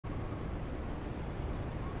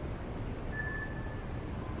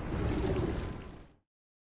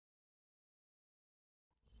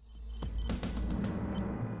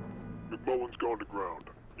McMullen's gone to ground.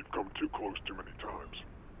 You've come too close too many times.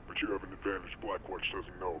 But you have an advantage Blackwatch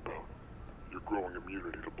doesn't know about. You're growing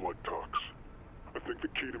immunity to blood tox. I think the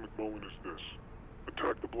key to McMullen is this.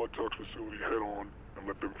 Attack the blood tox facility head-on and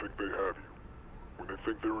let them think they have you. When they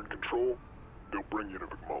think they're in control, they'll bring you to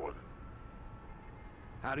McMullen.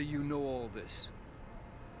 How do you know all this?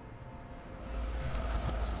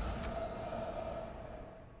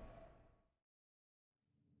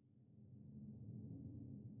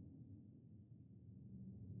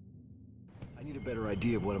 I need a better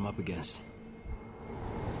idea of what I'm up against.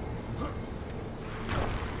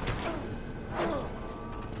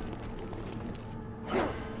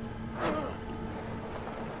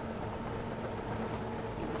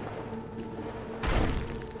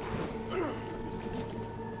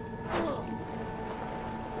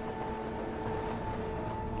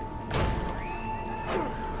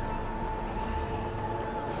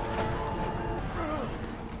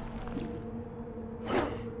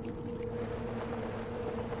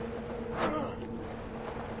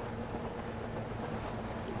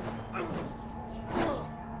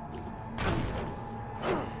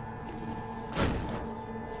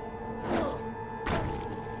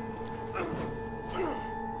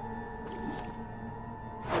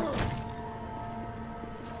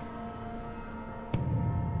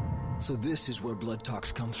 So this is where blood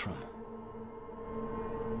tox comes from.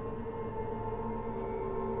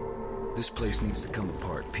 This place needs to come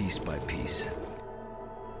apart piece by piece.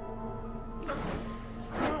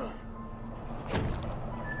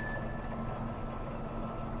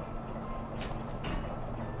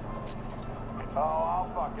 Oh,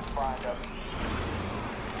 I'll fucking find him.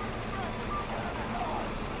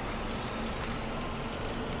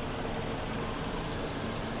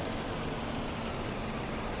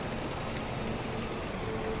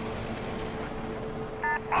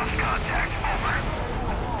 Lost contact. Over.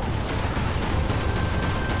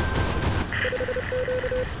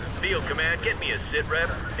 Field command, get me a sit rep.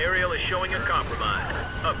 Aerial is showing a compromise.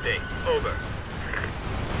 Update. Over.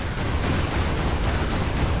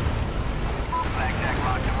 Blackjack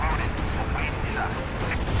locked and loaded. Waiting shot.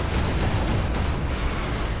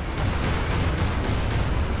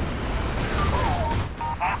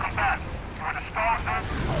 All combatants. You are disposed of.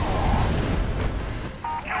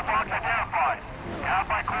 Kill box identified. Down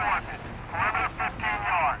by coordinates. Perimeter 15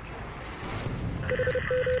 yards.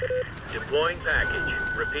 Deploying package.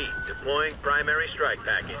 Repeat. Deploying primary strike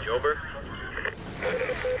package. Over.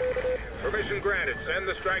 Permission granted. Send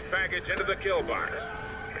the strike package into the kill box.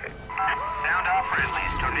 Sound off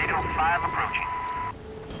friendlies. Tornado 5 approaching.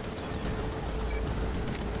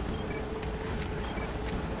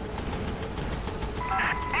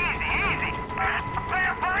 Easy, easy.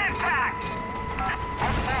 Prepare for impact.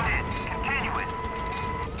 Unloaded. Continue it.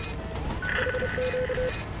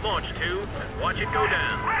 Launch 2 and watch it go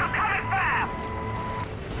down. We're coming fast.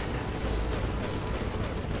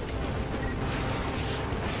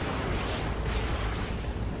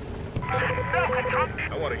 No control.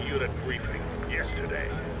 I want a unit briefing from yesterday.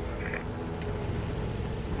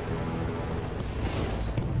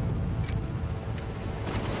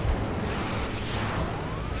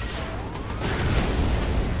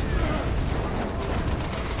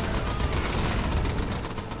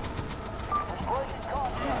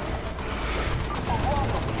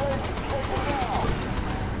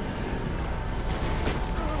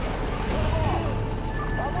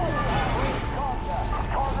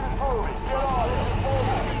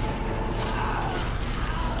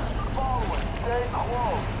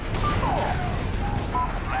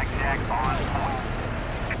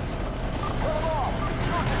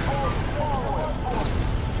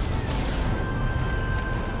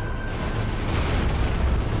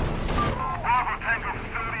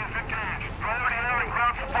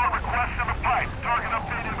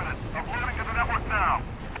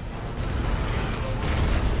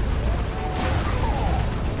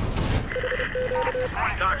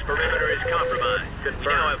 Tox perimeter is compromised. Confirmed.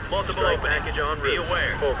 We now have multiple package en route. Be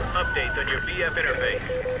aware. Over. Updates on your BF interface.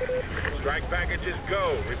 Strike package is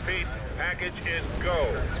go. Repeat. Package is go.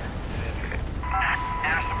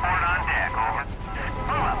 Air support on deck. Over.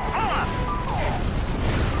 Pull up. Pull up.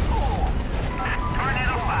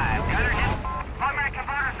 Tornado 5. Gunner hit. Primary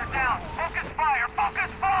converters are down. Focus fire.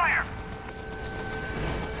 Focus fire.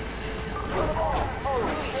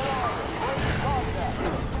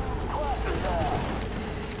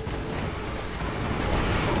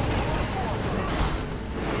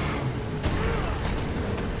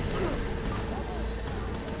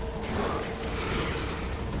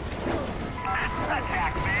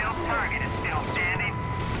 Attack failed. Target is still standing.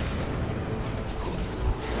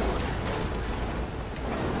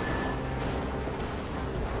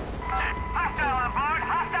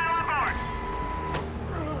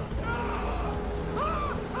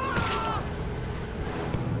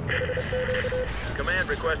 Command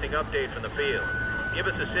requesting update from the field. Give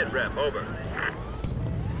us a sit rep, over.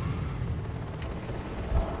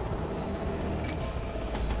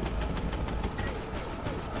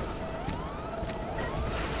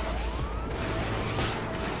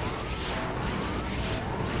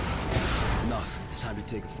 Enough. It's time to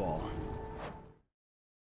take a fall.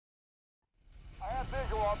 I have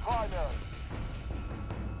visual on primary.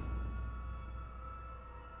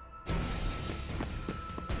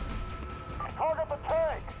 Target the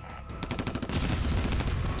tank!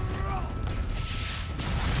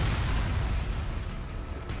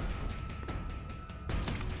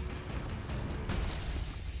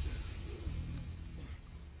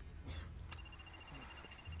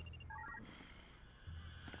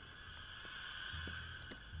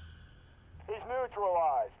 He's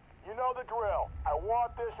neutralized. You know the drill. I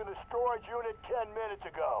want this in the storage unit 10 minutes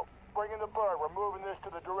ago. Bring in the bird. We're moving this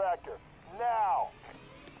to the director. Now!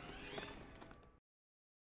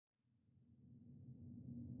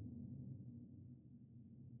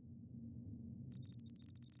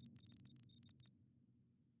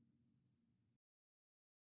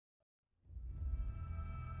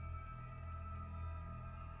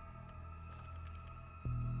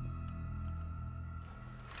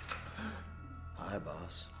 Hi,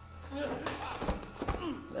 boss.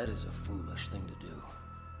 That is a foolish thing to do.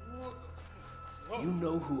 You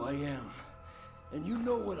know who I am, and you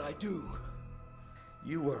know what I do.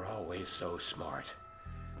 You were always so smart.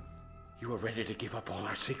 You were ready to give up all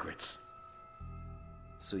our secrets.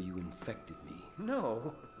 So you infected me.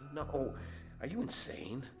 No. Are you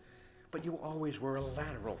insane? But you always were a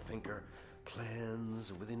lateral thinker.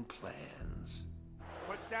 Plans within plans.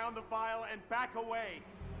 Put down the vial and back away!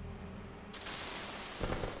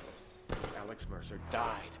 Alex Mercer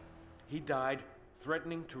died. He died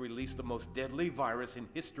threatening to release the most deadly virus in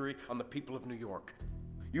history on the people of New York.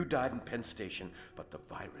 You died in Penn Station, but the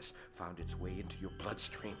virus found its way into your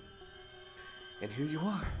bloodstream. And here you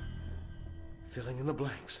are, filling in the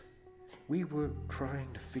blanks. We were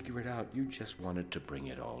trying to figure it out. You just wanted to bring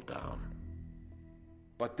it all down.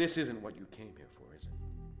 But this isn't what you came here for, is it?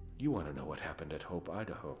 You want to know what happened at Hope,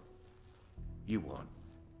 Idaho. You want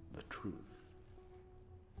the truth.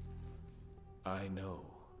 I know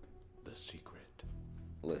the secret.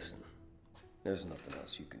 Listen, there's nothing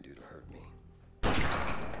else you can do to hurt me.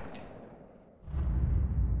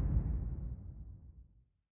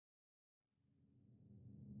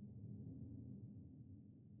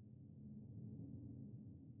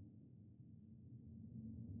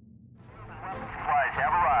 Supplies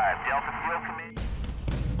have arrived. Delta Field Command.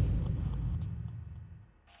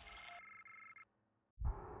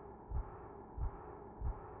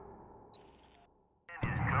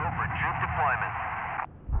 Is go for troop deployment.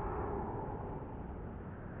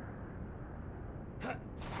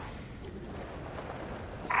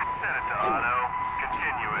 Set it to auto.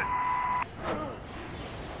 Continue it.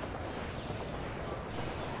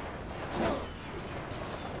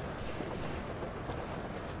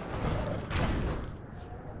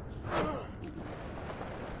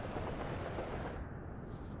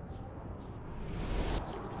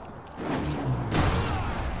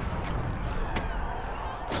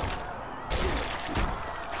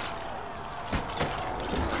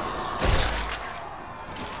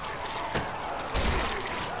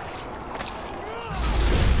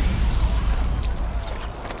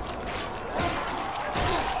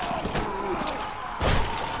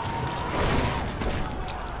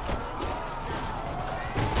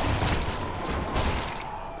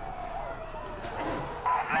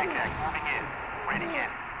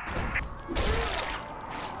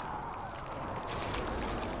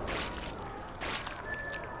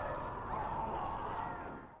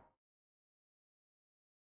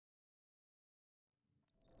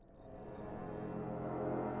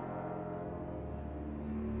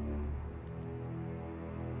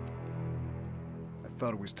 I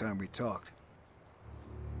thought it was time we talked.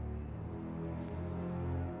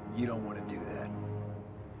 You don't want to do that.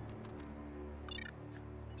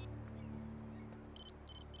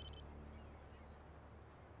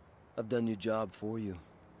 I've done your job for you.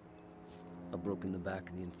 I've broken the back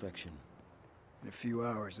of the infection. In a few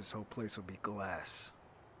hours, this whole place will be glass.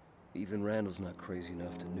 Even Randall's not crazy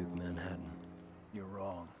enough to nuke Manhattan. You're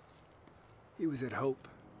wrong. He was at Hope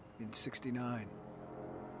in '69.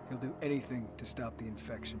 He'll do anything to stop the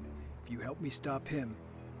infection. If you help me stop him,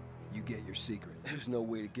 you get your secret. There's no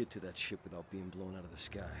way to get to that ship without being blown out of the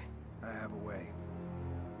sky. I have a way.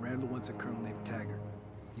 Randall wants a colonel named Taggart.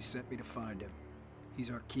 He sent me to find him.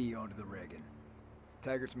 He's our key onto the Reagan.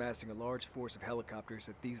 Taggart's massing a large force of helicopters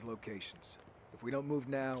at these locations. If we don't move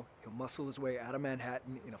now, he'll muscle his way out of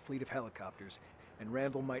Manhattan in a fleet of helicopters and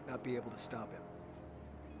Randall might not be able to stop him.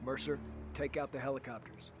 Mercer, take out the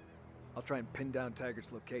helicopters. I'll try and pin down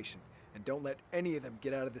Taggart's location, and don't let any of them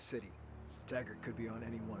get out of the city. Taggart could be on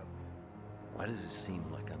any one of them. Why does it seem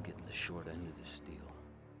like I'm getting the short end of this deal?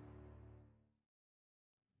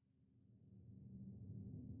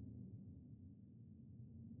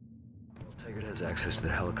 Well, Taggart has access to the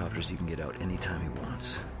helicopters. He can get out anytime he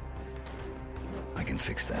wants. I can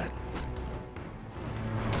fix that.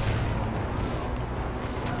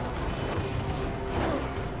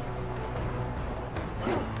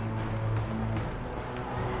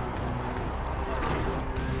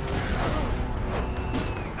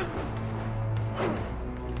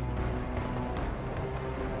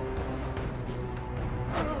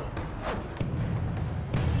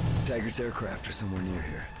 Taggart's aircraft are somewhere near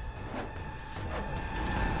here.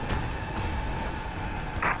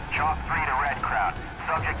 Chalk 3 to Red Crowd.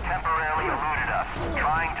 Subject temporarily eluded us.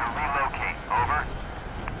 Trying to relocate. Over.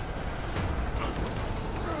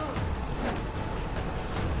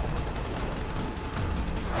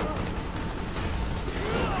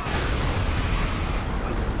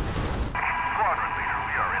 Squadron leader,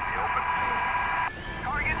 we are in the open.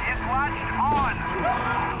 Target is latched on.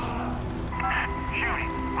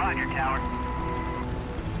 Shooting. Roger, coward.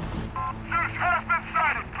 Zeus has been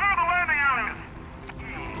sighted. Clear the landing areas.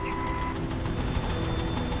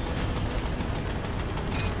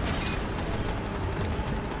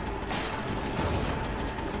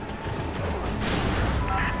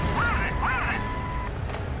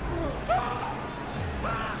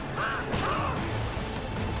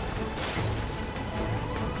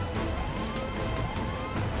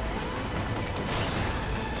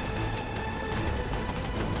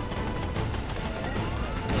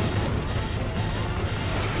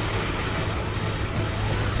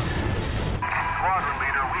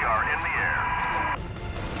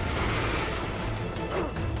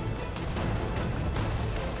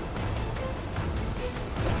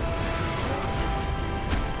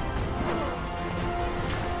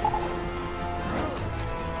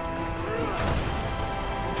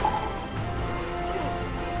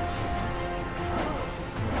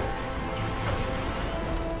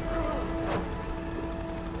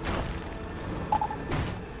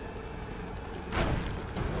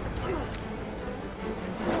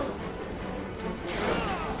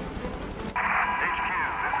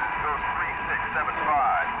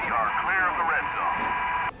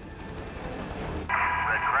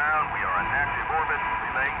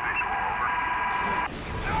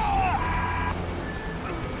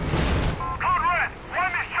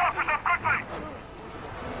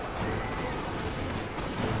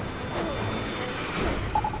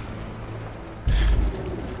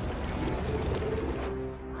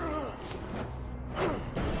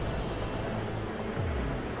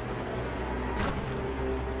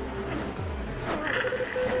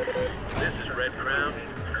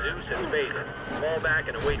 Fall back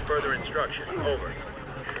and await further instruction. Over.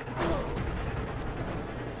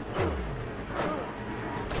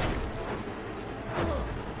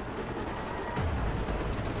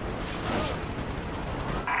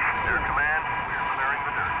 Air Command, we're clearing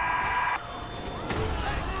the dirt.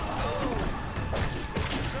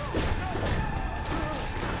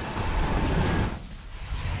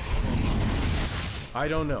 I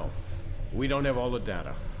don't know. We don't have all the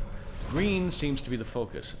data. Green seems to be the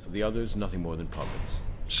focus. The others, nothing more than puppets.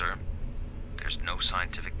 Sir, there's no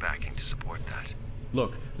scientific backing to support that.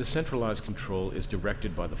 Look, the centralized control is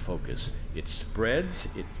directed by the focus. It spreads,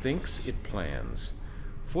 it thinks, it plans.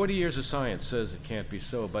 40 years of science says it can't be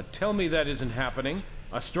so, but tell me that isn't happening.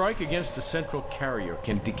 A strike against the central carrier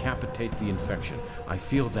can decapitate the infection. I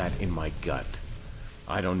feel that in my gut.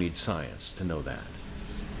 I don't need science to know that.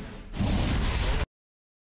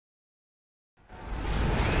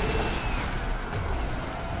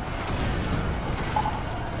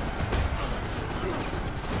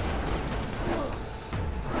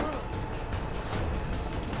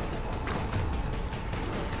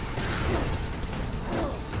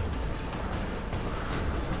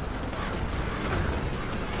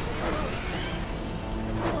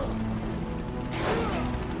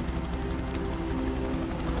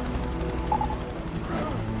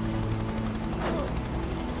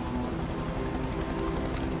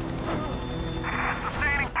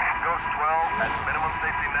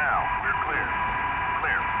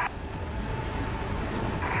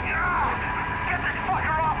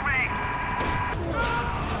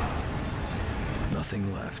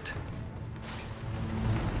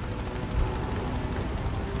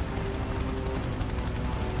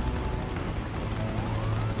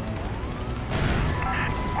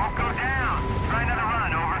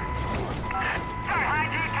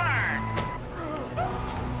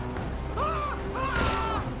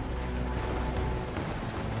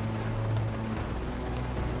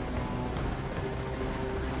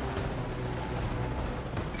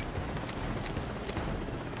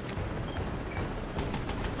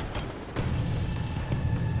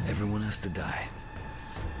 has to die.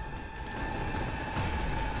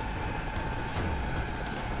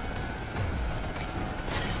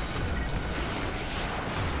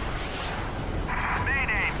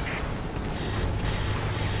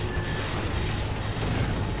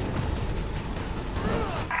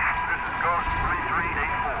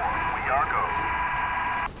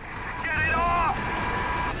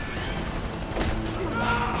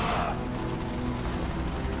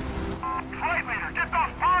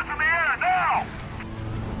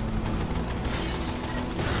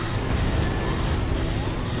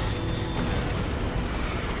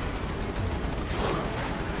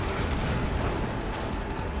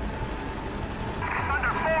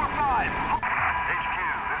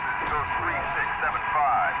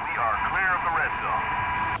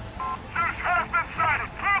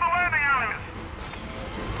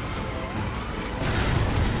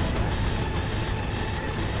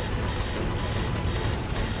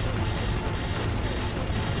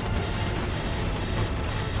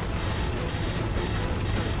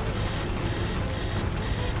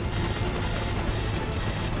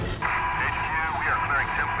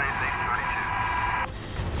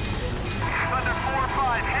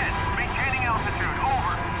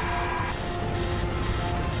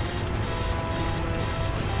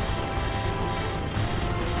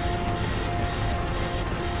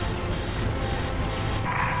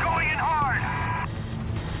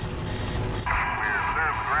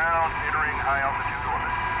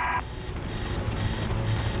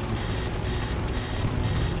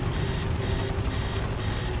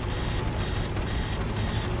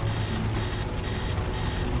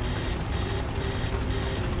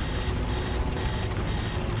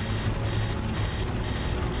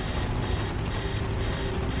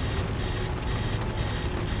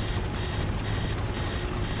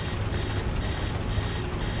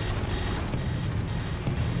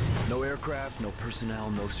 No aircraft, no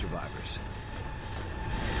personnel, no survivors.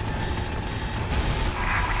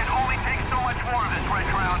 We can only take so much more of this, Red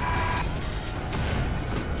Crown.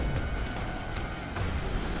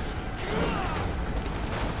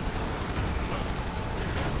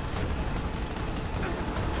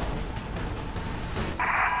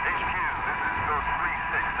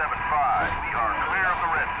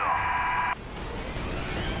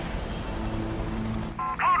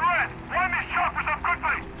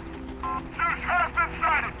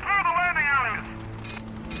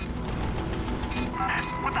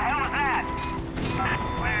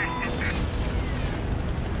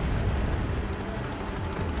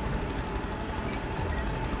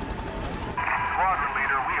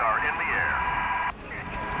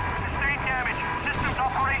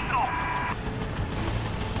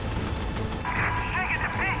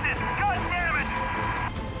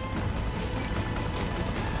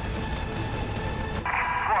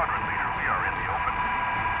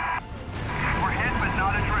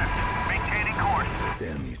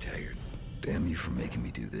 Damn you, Taggart. Damn you for making me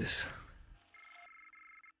do this.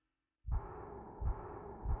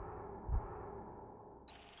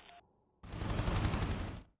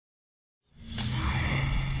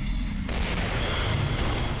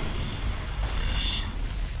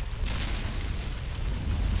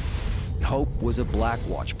 Hope was a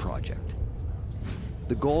Blackwatch project.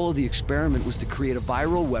 The goal of the experiment was to create a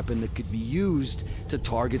viral weapon that could be used to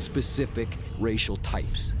target specific racial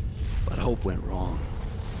types. But Hope went wrong.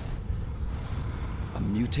 A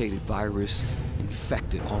mutated virus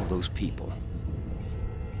infected all those people.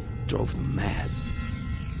 Drove them mad.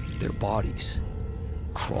 Their bodies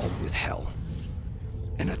crawled with hell.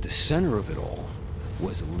 And at the center of it all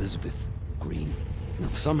was Elizabeth Green. Now,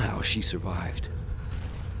 somehow she survived.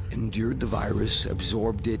 Endured the virus,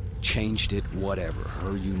 absorbed it, changed it, whatever.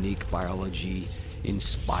 Her unique biology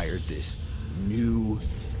inspired this new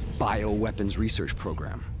bioweapons research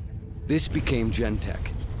program. This became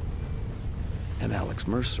Gentech. And Alex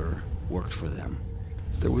Mercer worked for them.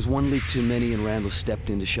 There was one leak too many and Randall stepped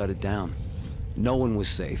in to shut it down. No one was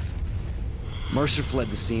safe. Mercer fled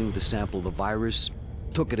the scene with a sample of the virus,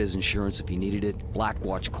 took it as insurance if he needed it.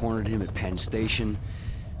 Blackwatch cornered him at Penn Station.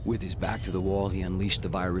 With his back to the wall, he unleashed the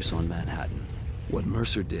virus on Manhattan. What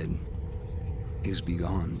Mercer did is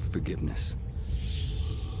beyond forgiveness.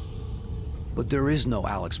 But there is no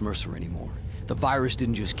Alex Mercer anymore. The virus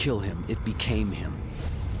didn't just kill him, it became him.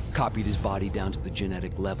 Copied his body down to the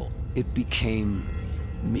genetic level. It became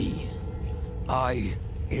me. I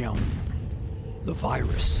am the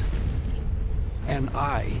virus. And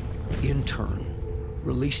I, in turn,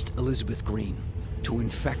 released Elizabeth Green to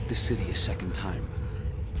infect the city a second time.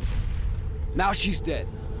 Now she's dead.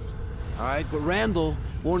 All right, but Randall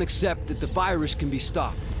won't accept that the virus can be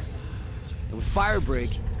stopped. And with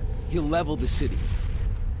Firebreak, He'll level the city,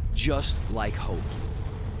 just like Hope.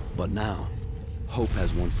 But now, Hope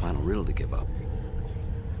has one final riddle to give up.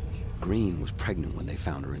 Green was pregnant when they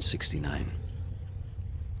found her in '69.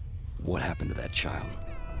 What happened to that child?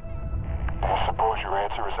 I suppose your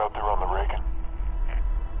answer is out there on the Reagan?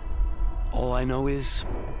 All I know is,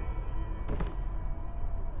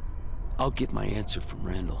 I'll get my answer from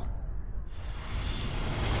Randall.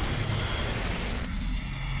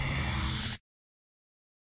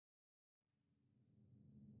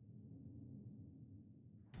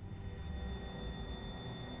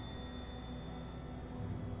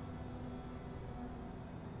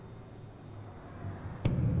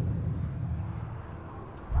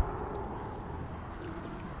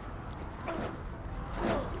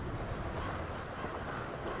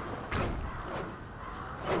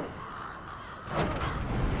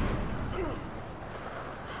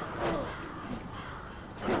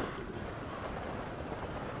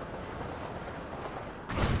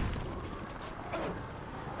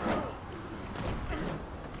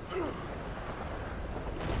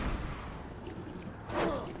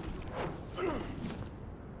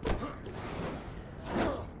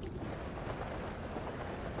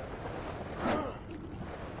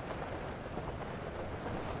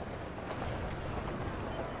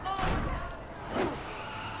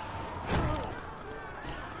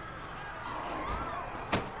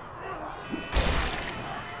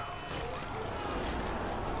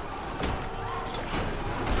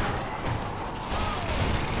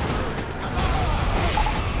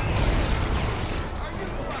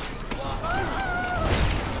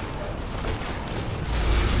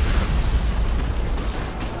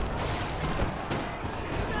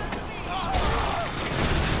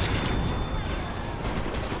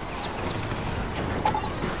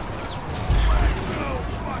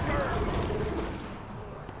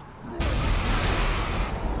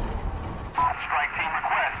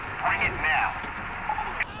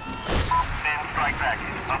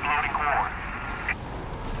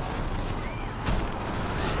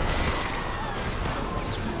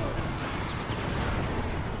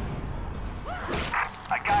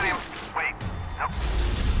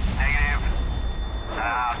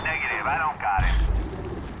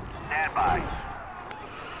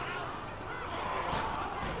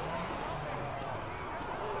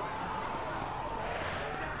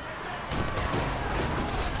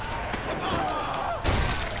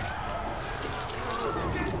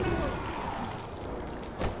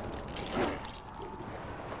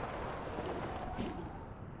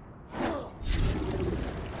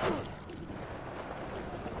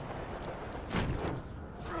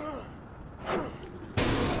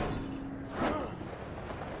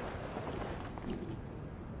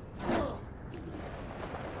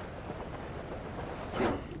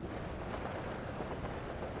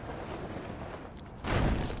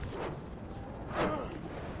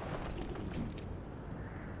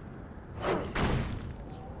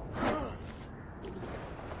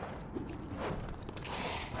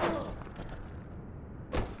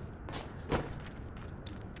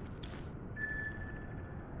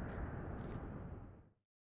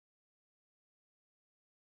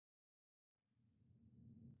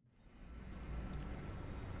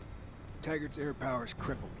 Taggart's air power is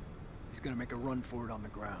crippled. He's gonna make a run for it on the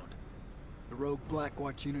ground. The rogue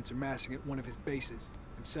Blackwatch units are massing at one of his bases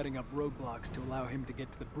and setting up roadblocks to allow him to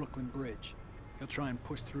get to the Brooklyn Bridge. He'll try and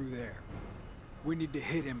push through there. We need to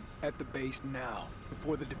hit him at the base now,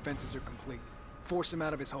 before the defenses are complete. Force him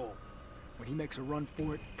out of his hole. When he makes a run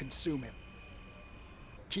for it, consume him.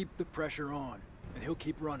 Keep the pressure on, and he'll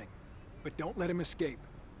keep running. But don't let him escape.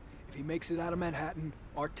 If he makes it out of Manhattan,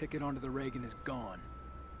 our ticket onto the Reagan is gone.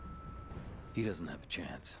 He doesn't have a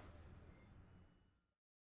chance.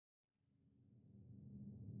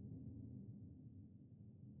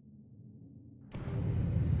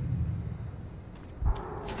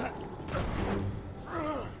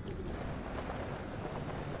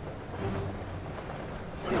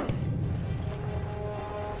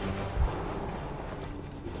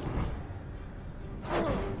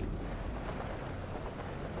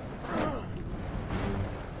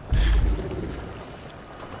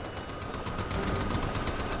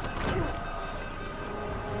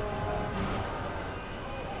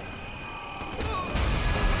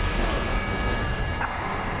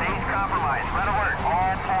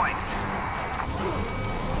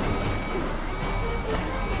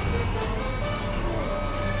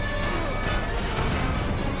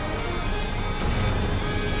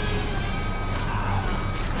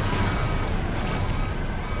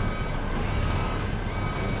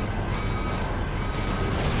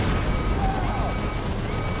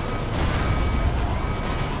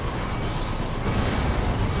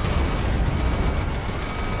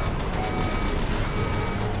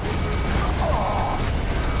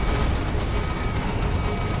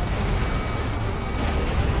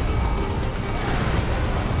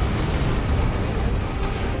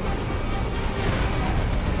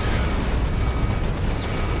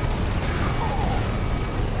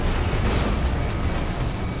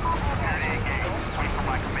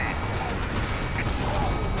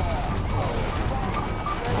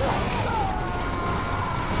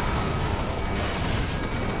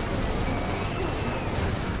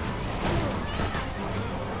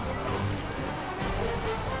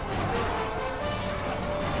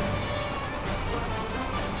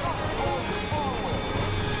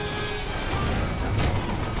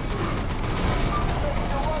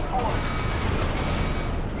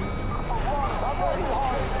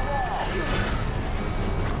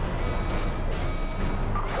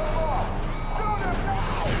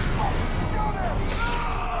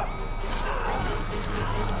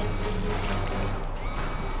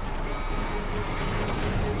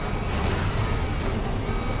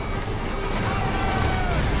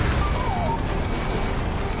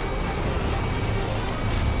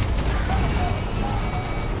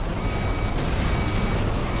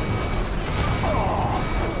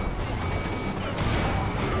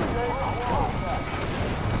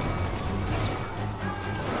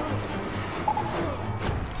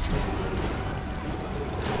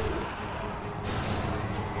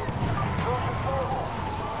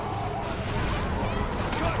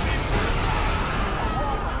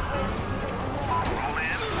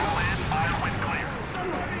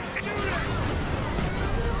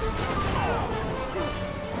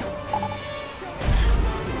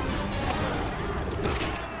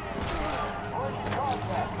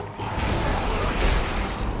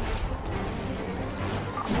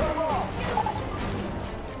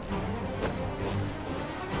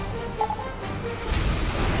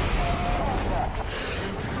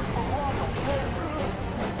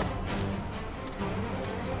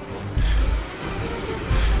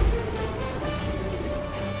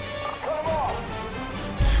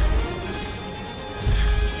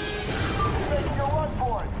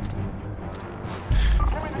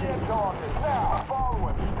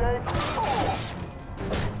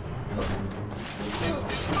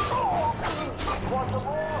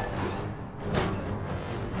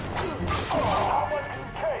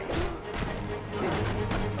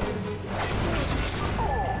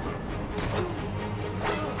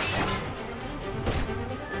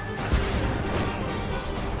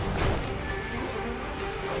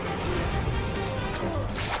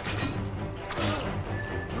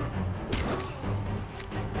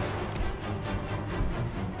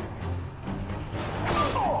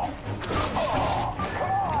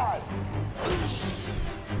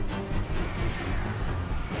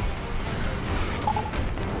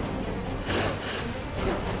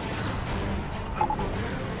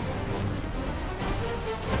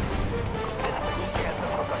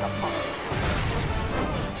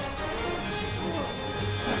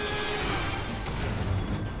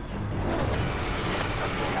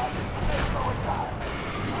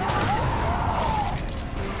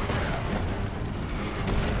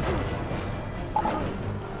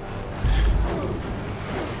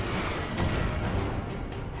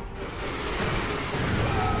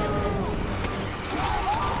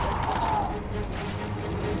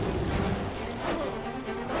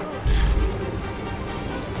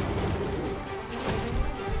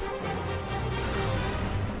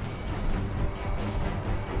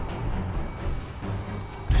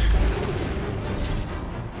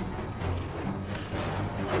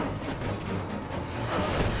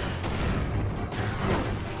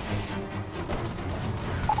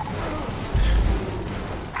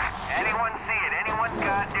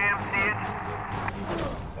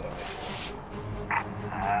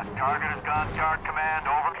 Target has gone yard command,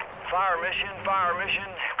 over. Fire mission.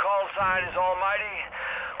 Call sign is Almighty.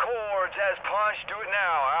 Coords as punch. Do it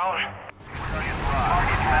now, out.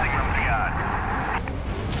 Target heading from beyond.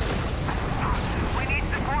 We need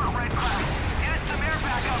support, Red Cloud. Get us some air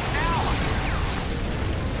backup now.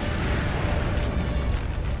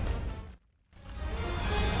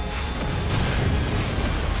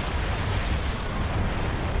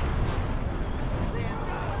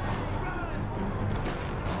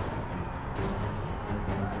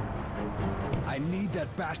 I need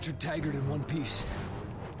that bastard Taggart in one piece.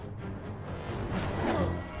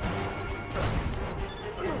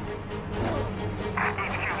 HQ,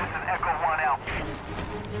 this is Echo 1L.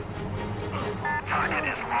 Target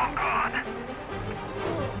is long gone.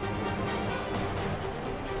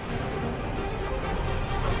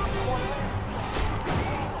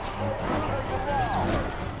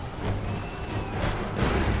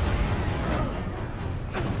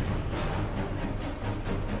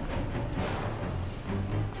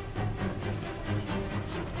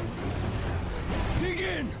 Dig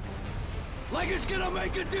in! Like it's gonna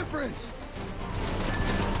make a difference!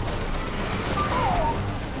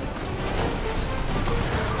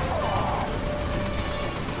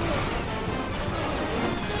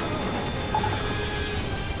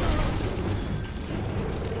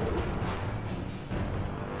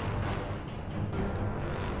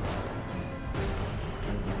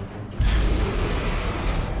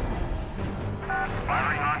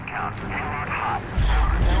 Firing on count. Payload hot.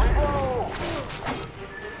 Here we go!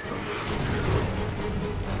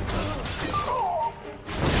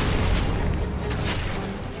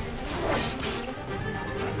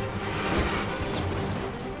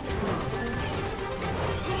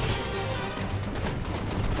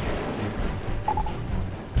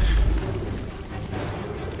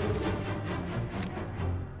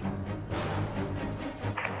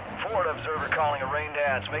 Forward observer calling a rain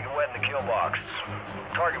dance. Make it wet in the kill box.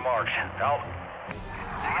 Target marked. Out.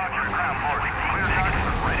 Dig out your ground force. Clear target.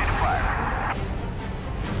 Ready to fire.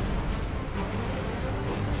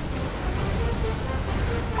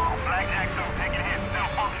 Flag tag zone taking hit. Still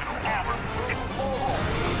functional. Over.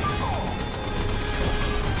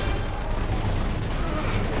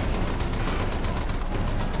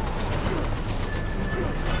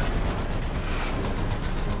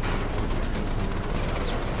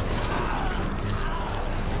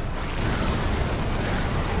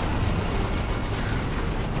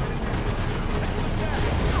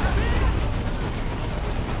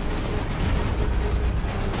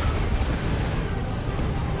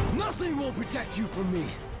 Nothing will protect you from me!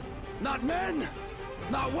 Not men!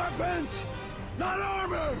 Not weapons! Not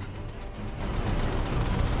armor!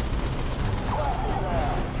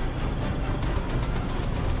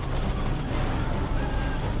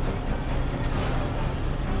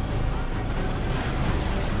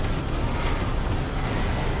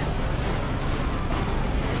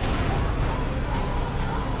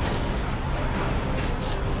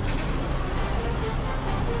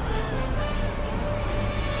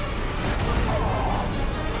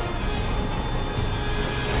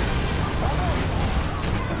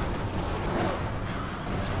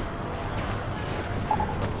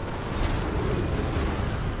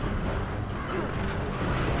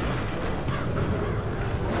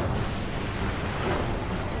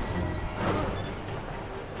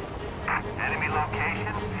 Enemy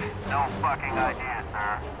location? No fucking idea,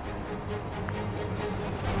 sir.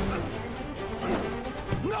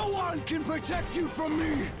 No one can protect you from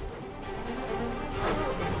me!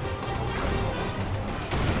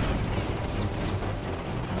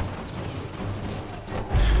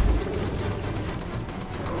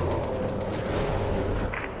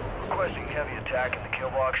 Requesting heavy attack in the kill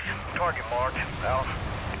box. Target marked. Out.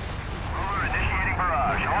 Ruler initiating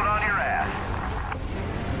barrage. Hold on to your ass.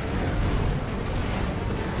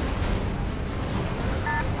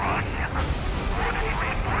 More than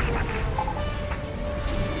reinforcements.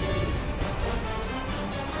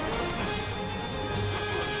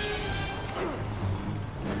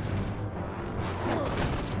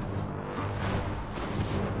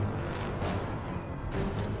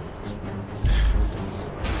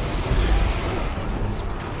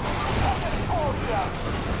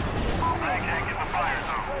 Flag tank in the fire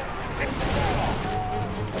zone.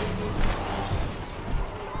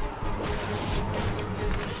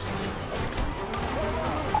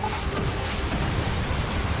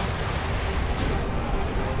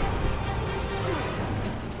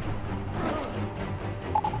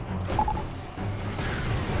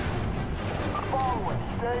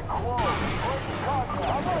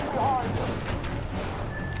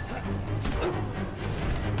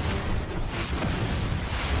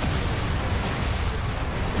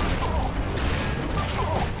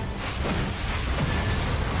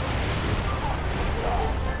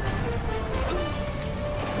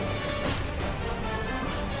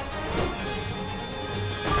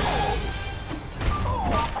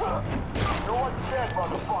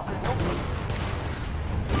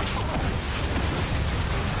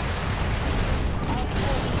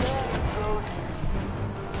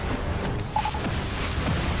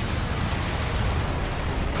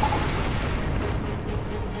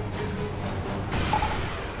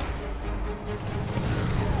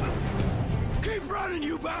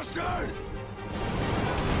 bastard!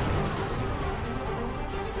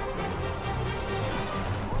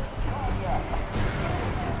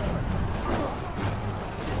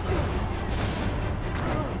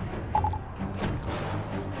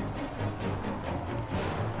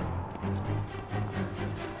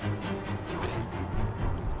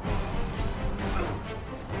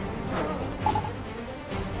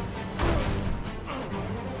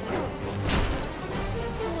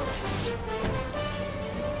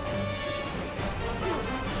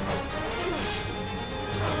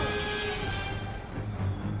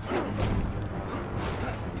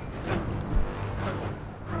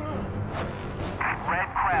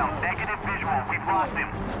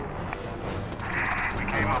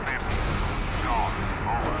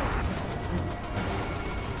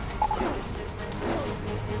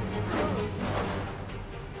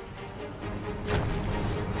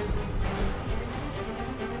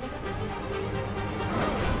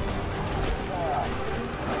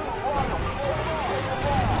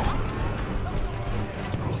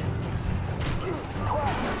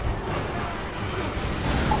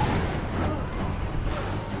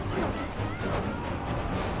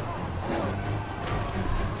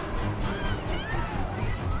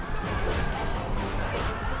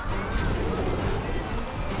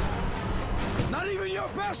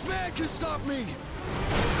 Best man can stop me!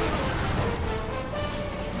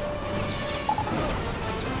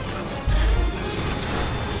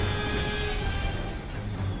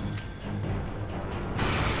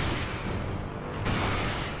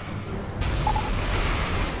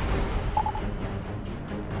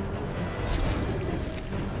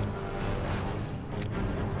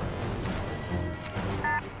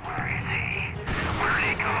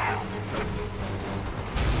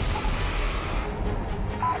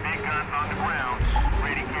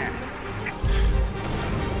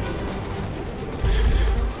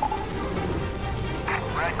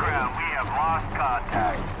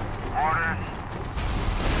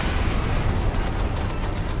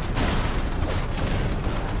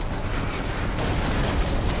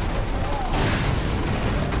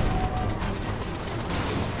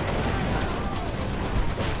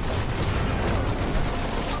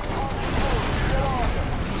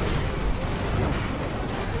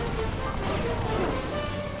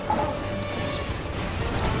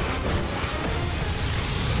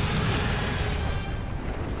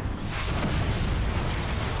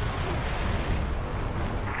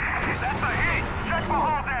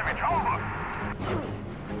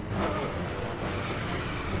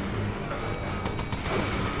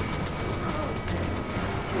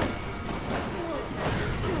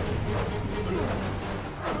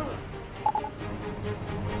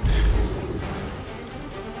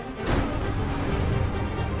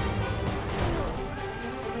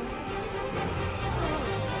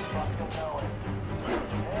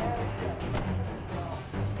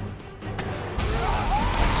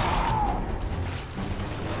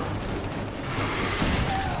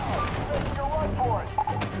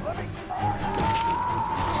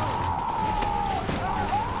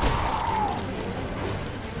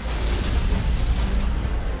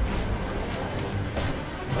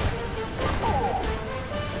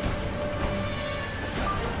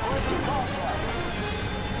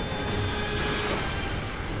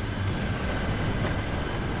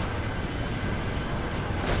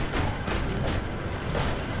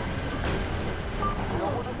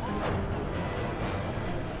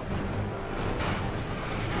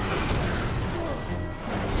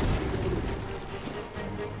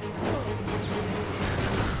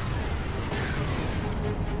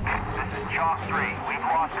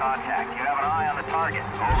 Contact. You have an eye on the target.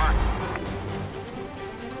 Over.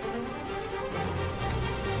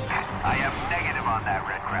 I have negative on that,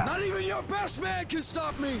 Red Crown. Not even your best man can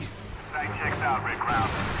stop me! Site checks out, Red Crown.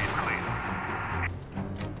 It's clear.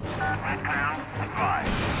 Red Crown, advise.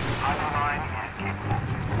 Underline is capable.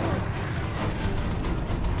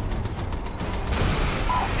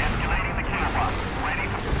 Escalating the kill box. Ready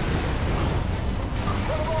for...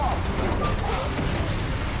 Cut him off!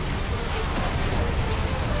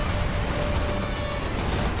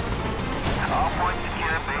 All points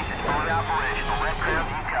secure, base is fully operational. Red Crown,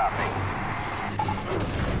 you copy.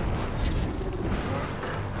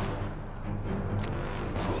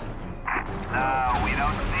 No, we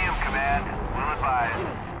don't see him, Command. We'll advise.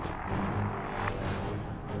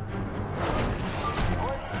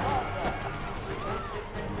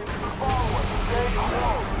 Forward, stay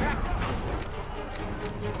low.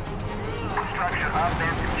 Structure up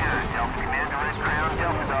and secured. Delta Commander, Red Crown,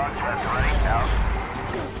 Delta Dogs, left running out.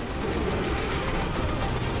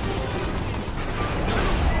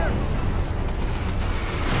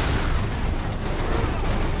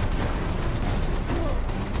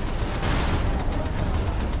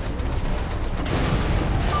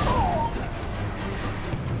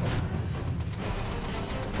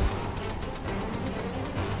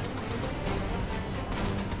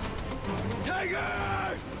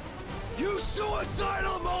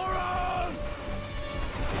 suicidal moron!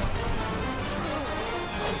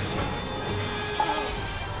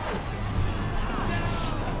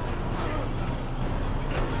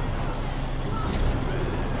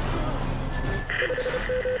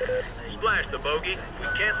 Splash the bogey. We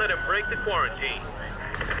can't let him break the quarantine.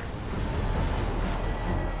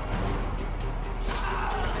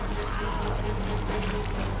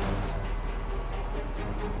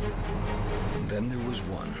 And then there was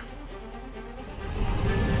one.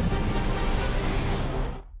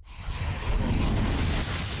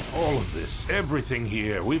 All of this, everything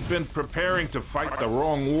here, we've been preparing to fight the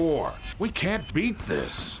wrong war. We can't beat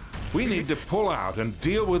this. We need to pull out and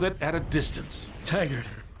deal with it at a distance. Taggart,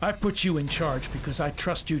 I put you in charge because I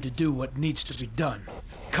trust you to do what needs to be done.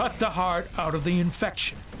 Cut the heart out of the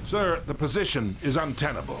infection. Sir, the position is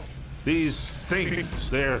untenable. These things,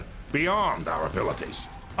 they're beyond our abilities.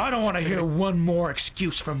 I don't want to hear one more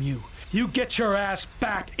excuse from you. You get your ass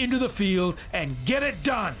back into the field and get it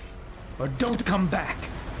done, or don't come back.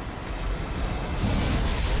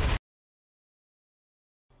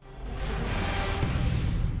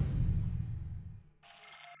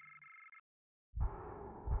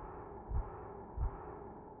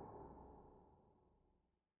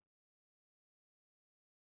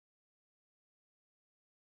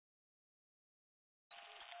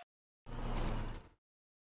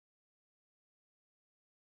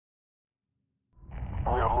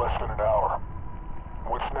 We have less than an hour.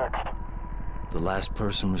 What's next? The last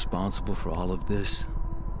person responsible for all of this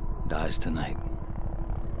dies tonight.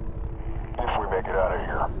 If we make it out of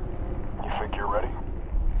here, you think you're ready?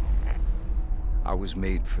 I was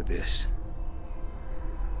made for this.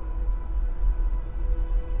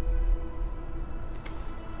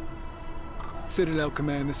 Citadel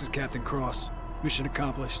Command, this is Captain Cross. Mission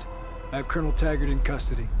accomplished. I have Colonel Taggart in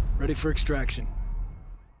custody, ready for extraction.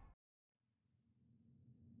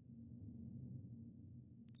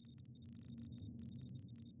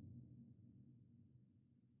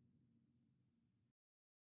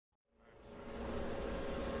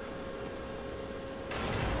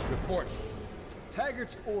 Report.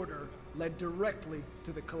 Taggart's order led directly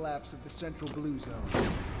to the collapse of the Central Blue Zone.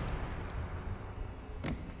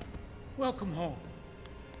 Welcome home.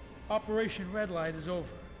 Operation Red Light is over.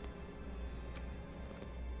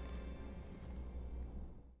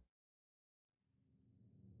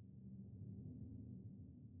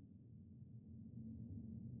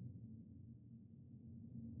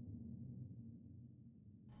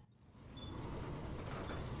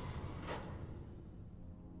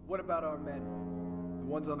 What about our men? The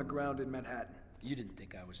ones on the ground in Manhattan? You didn't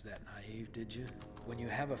think I was that naive, did you? When you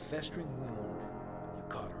have a festering wound, you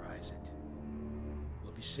cauterize it.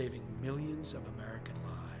 We'll be saving millions of American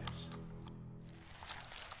lives.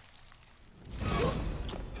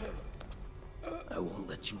 I won't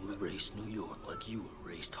let you erase New York like you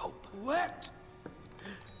erased hope. What?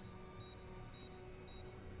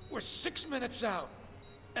 We're 6 minutes out,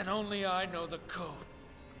 and only I know the code.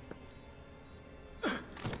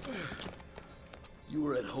 You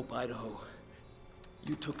were at Hope, Idaho.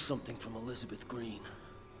 You took something from Elizabeth Green.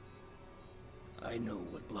 I know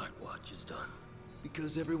what Blackwatch has done.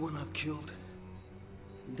 Because everyone I've killed,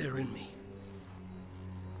 they're in me.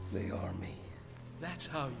 They are me. That's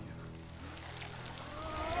how you...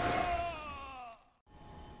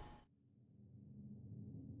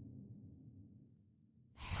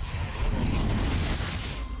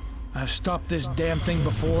 I've stopped this damn thing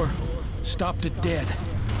before. Stopped it dead.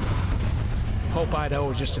 Hope Idaho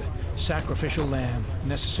was just a sacrificial lamb.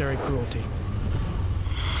 Necessary cruelty.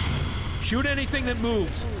 Shoot anything that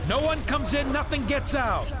moves. No one comes in, nothing gets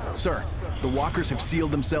out. Sir, the walkers have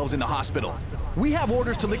sealed themselves in the hospital. We have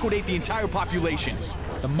orders to liquidate the entire population.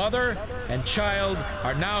 The mother and child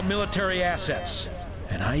are now military assets.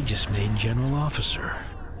 And I just made general officer.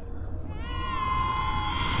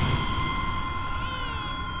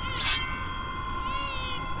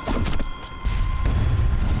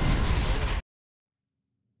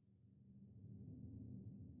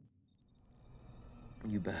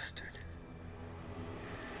 You bastard.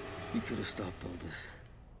 You could have stopped all this.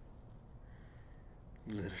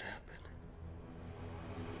 You let it happen.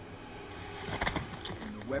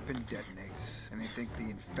 When the weapon detonates, and they think the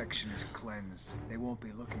infection is cleansed, they won't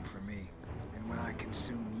be looking for me. And when I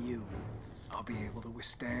consume you, I'll be able to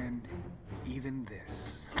withstand even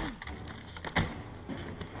this.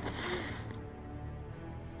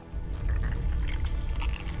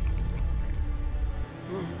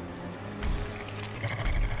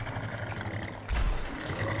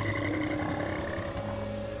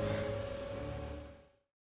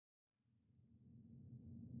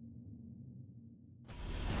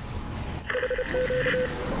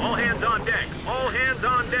 All hands on deck. All hands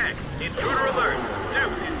on deck. Intruder alert.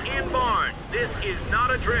 Zeus is in barn. This is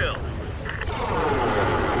not a drill.